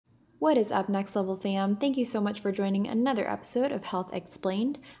What is up, Next Level fam? Thank you so much for joining another episode of Health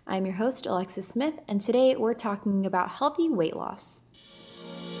Explained. I'm your host, Alexis Smith, and today we're talking about healthy weight loss.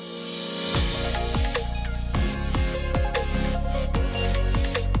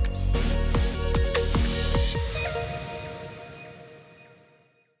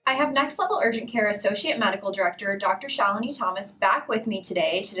 I have Next Level Urgent Care Associate Medical Director, Dr. Shalini Thomas, back with me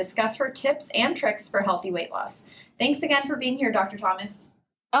today to discuss her tips and tricks for healthy weight loss. Thanks again for being here, Dr. Thomas.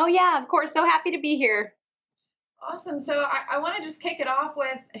 Oh, yeah, of course. So happy to be here. Awesome. So I want to just kick it off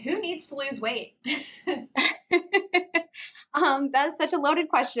with who needs to lose weight? That's such a loaded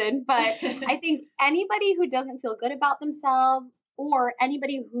question, but I think anybody who doesn't feel good about themselves or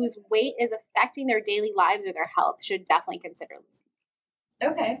anybody whose weight is affecting their daily lives or their health should definitely consider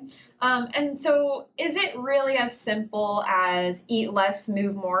losing. Okay. And so is it really as simple as eat less,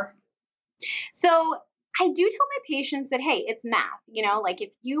 move more? So I do tell my patients that, hey, it's math, like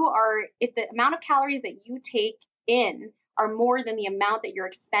if the amount of calories that you take in are more than the amount that you're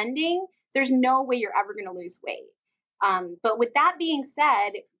expending, there's no way you're ever going to lose weight. But with that being said,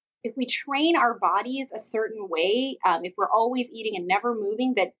 if we train our bodies a certain way, if we're always eating and never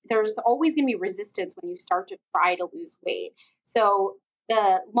moving, that there's always going to be resistance when you start to try to lose weight. So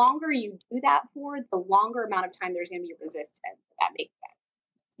the longer you do that for, the longer amount of time there's going to be resistance. If that makes sense.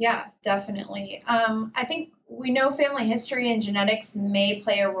 Yeah, definitely. I think we know family history and genetics may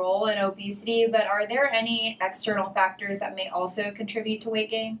play a role in obesity, but are there any external factors that may also contribute to weight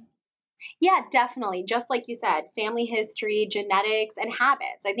gain? Yeah, definitely. Just like you said, family history, genetics, and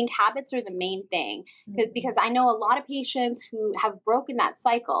habits. I think habits are the main thing because I know a lot of patients who have broken that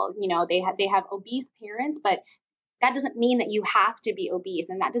cycle. They have obese parents, but that doesn't mean that you have to be obese,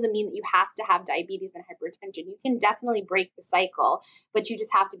 and that doesn't mean that you have to have diabetes and hypertension. You can definitely break the cycle, but you just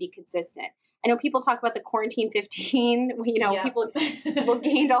have to be consistent. I know people talk about the quarantine 15, Yeah. people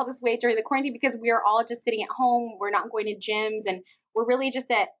gained all this weight during the quarantine because we are all just sitting at home. We're not going to gyms and we're really just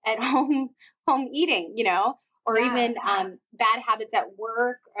at home eating, or Yeah. even bad habits at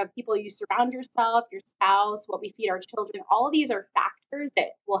work, people you surround yourself, your spouse, what we feed our children. All of these are factors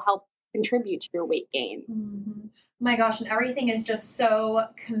that will help contribute to your weight gain. Mm-hmm. My gosh, and everything is just so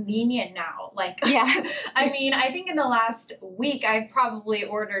convenient now. Yeah. I mean, I think in the last week, I've probably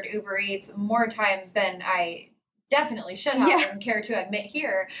ordered Uber Eats more times than I definitely should have and care to admit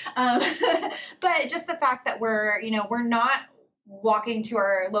here. But just the fact that we're not walking to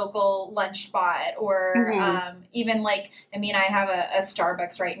our local lunch spot or even I have a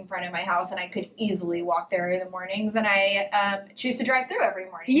Starbucks right in front of my house and I could easily walk there in the mornings and I choose to drive through every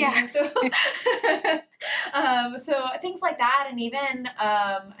morning. Yeah. So, so things like that. And even,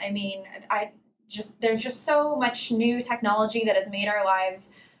 there's just so much new technology that has made our lives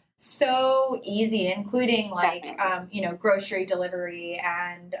so easy, including grocery delivery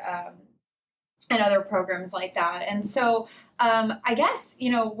and other programs like that. And so I guess,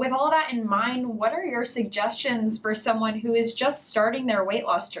 with all that in mind, what are your suggestions for someone who is just starting their weight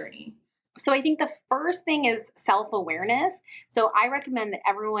loss journey? So I think the first thing is self-awareness. So I recommend that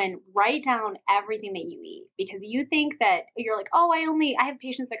everyone write down everything that you eat because you think that you're like, oh, I have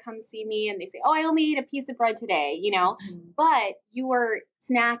patients that come see me and they say, oh, I only eat a piece of bread today, but you are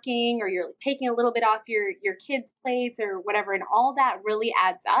snacking or you're taking a little bit off your kids' plates or whatever. And all that really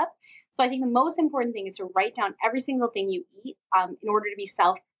adds up. So I think the most important thing is to write down every single thing you eat in order to be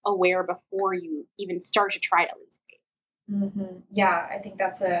self-aware before you even start to try to lose weight. Mm-hmm. Yeah, I think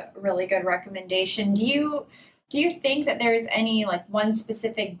that's a really good recommendation. Do you think that there's any one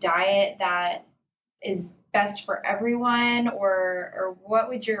specific diet that is best for everyone, or what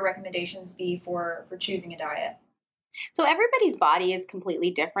would your recommendations be for choosing a diet? So everybody's body is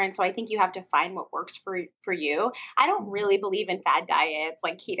completely different. So I think you have to find what works for you. I don't really believe in fad diets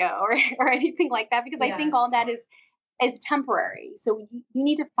like keto or anything like that because I think all that is temporary. So you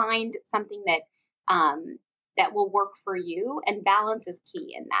need to find something that will work for you, and balance is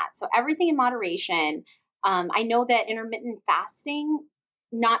key in that. So everything in moderation. I know that intermittent fasting,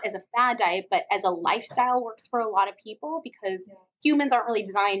 not as a fad diet, but as a lifestyle works for a lot of people because humans aren't really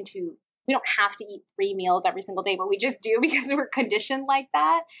designed to, we don't have to eat 3 meals every single day, but we just do because we're conditioned like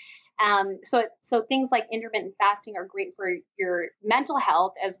that. So things like intermittent fasting are great for your mental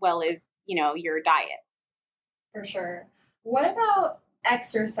health as well as, your diet. For sure. What about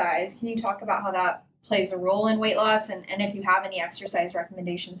exercise? Can you talk about how that plays a role in weight loss and if you have any exercise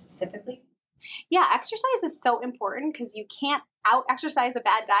recommendations specifically? Yeah, exercise is so important because you can't out exercise a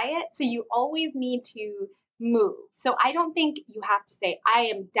bad diet. So you always need to move. So I don't think you have to say,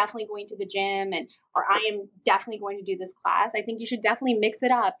 I am definitely going to the gym or I am definitely going to do this class. I think you should definitely mix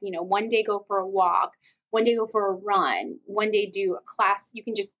it up. One day go for a walk, one day go for a run, one day do a class. You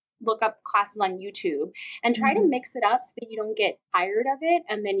can just look up classes on YouTube and try to mix it up so that you don't get tired of it.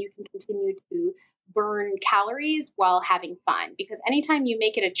 And then you can continue to burn calories while having fun, because anytime you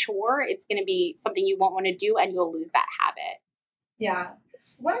make it a chore, it's going to be something you won't want to do and you'll lose that habit. Yeah.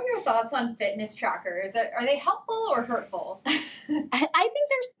 What are your thoughts on fitness trackers? Are they helpful or hurtful? I think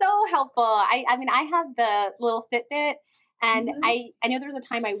they're so helpful. I mean, I have the little Fitbit, and I know there was a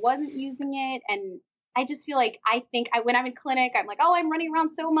time I wasn't using it, and I just feel like when I'm in clinic, I'm like, oh, I'm running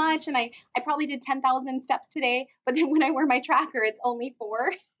around so much, and I probably did 10,000 steps today. But then when I wear my tracker, it's only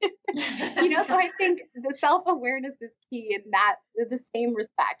 4. So I think the self-awareness is key in that, the same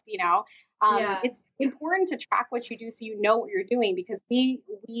respect, It's important to track what you do so you know what you're doing, because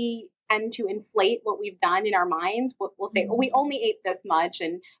we tend to inflate what we've done in our minds. We'll say, oh, we only ate this much,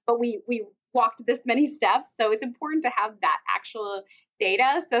 but we walked this many steps. So it's important to have that actual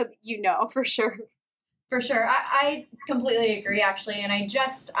data so for sure. For sure. I completely agree, actually. And I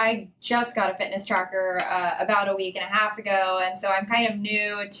just got a fitness tracker about a week and a half ago. And so I'm kind of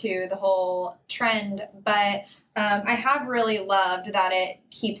new to the whole trend, but I have really loved that it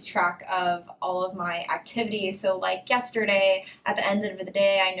keeps track of all of my activities. So like yesterday, at the end of the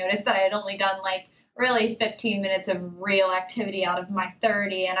day, I noticed that I had only done like really 15 minutes of real activity out of my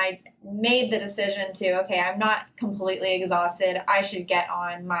 30. And I made the decision okay, I'm not completely exhausted. I should get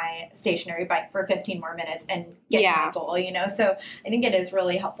on my stationary bike for 15 more minutes and get to my goal, So I think it is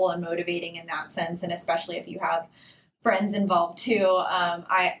really helpful and motivating in that sense. And especially if you have friends involved too.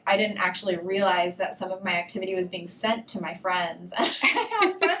 I didn't actually realize that some of my activity was being sent to my friends. I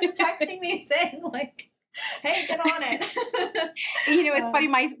had friends texting me saying like, hey, get on it. It's funny.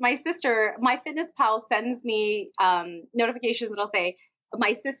 My sister, my Fitness Pal sends me notifications that'll say,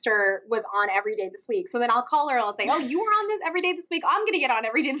 my sister was on every day this week. So then I'll call her and I'll say, oh, you were on this every day this week. I'm going to get on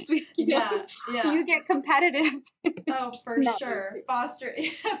every day this week. Yeah. So you get competitive. Oh, for sure. Foster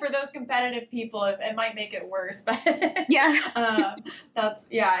for those competitive people, it might make it worse, but that's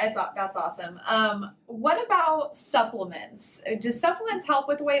awesome. What about supplements? Do supplements help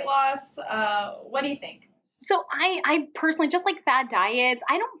with weight loss? What do you think? So I personally, just like fad diets,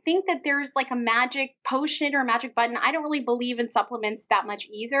 I don't think that there's like a magic potion or a magic button. I don't really believe in supplements that much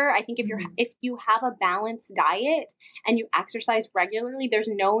either. I think if you have a balanced diet and you exercise regularly, there's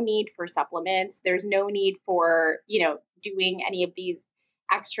no need for supplements. There's no need for, doing any of these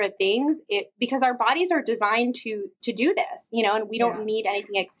extra things, because our bodies are designed to do this, and we don't need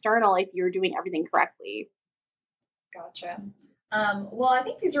anything external if you're doing everything correctly. Gotcha. Well, I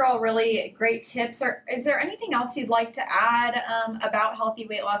think these are all really great tips. Is there anything else you'd like to add about healthy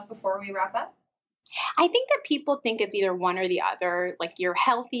weight loss before we wrap up? I think that people think it's either one or the other, like you're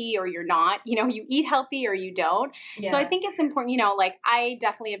healthy or you're not, you eat healthy or you don't. Yeah. So I think it's important, like I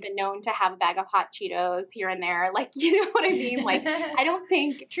definitely have been known to have a bag of hot Cheetos here and there. Like, you know what I mean? Like, I don't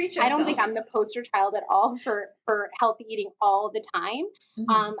think I'm the poster child at all for healthy eating all the time.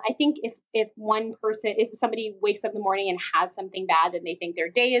 I think if somebody wakes up in the morning and has something bad, then they think their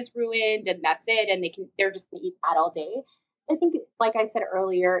day is ruined and that's it. And they're just going to eat that all day. I think, like I said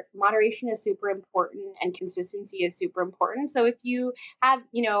earlier, moderation is super important and consistency is super important. So if you have,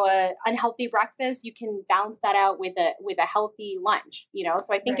 a unhealthy breakfast, you can balance that out with a healthy lunch, So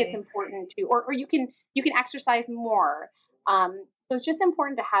I think it's important to, or you can exercise more. So it's just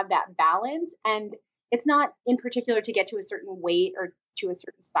important to have that balance, and it's not in particular to get to a certain weight or to a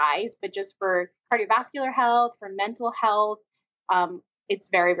certain size, but just for cardiovascular health, for mental health, it's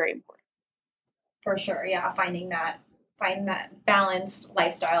very, very important. For sure. Yeah. Find that balanced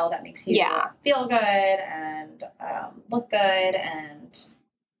lifestyle that makes you feel good and look good and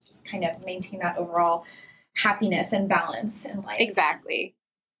just kind of maintain that overall happiness and balance in life. Exactly.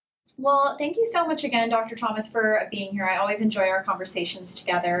 Well, thank you so much again, Dr. Thomas, for being here. I always enjoy our conversations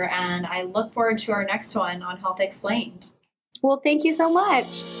together, and I look forward to our next one on Health Explained. Well, thank you so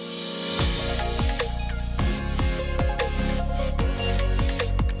much.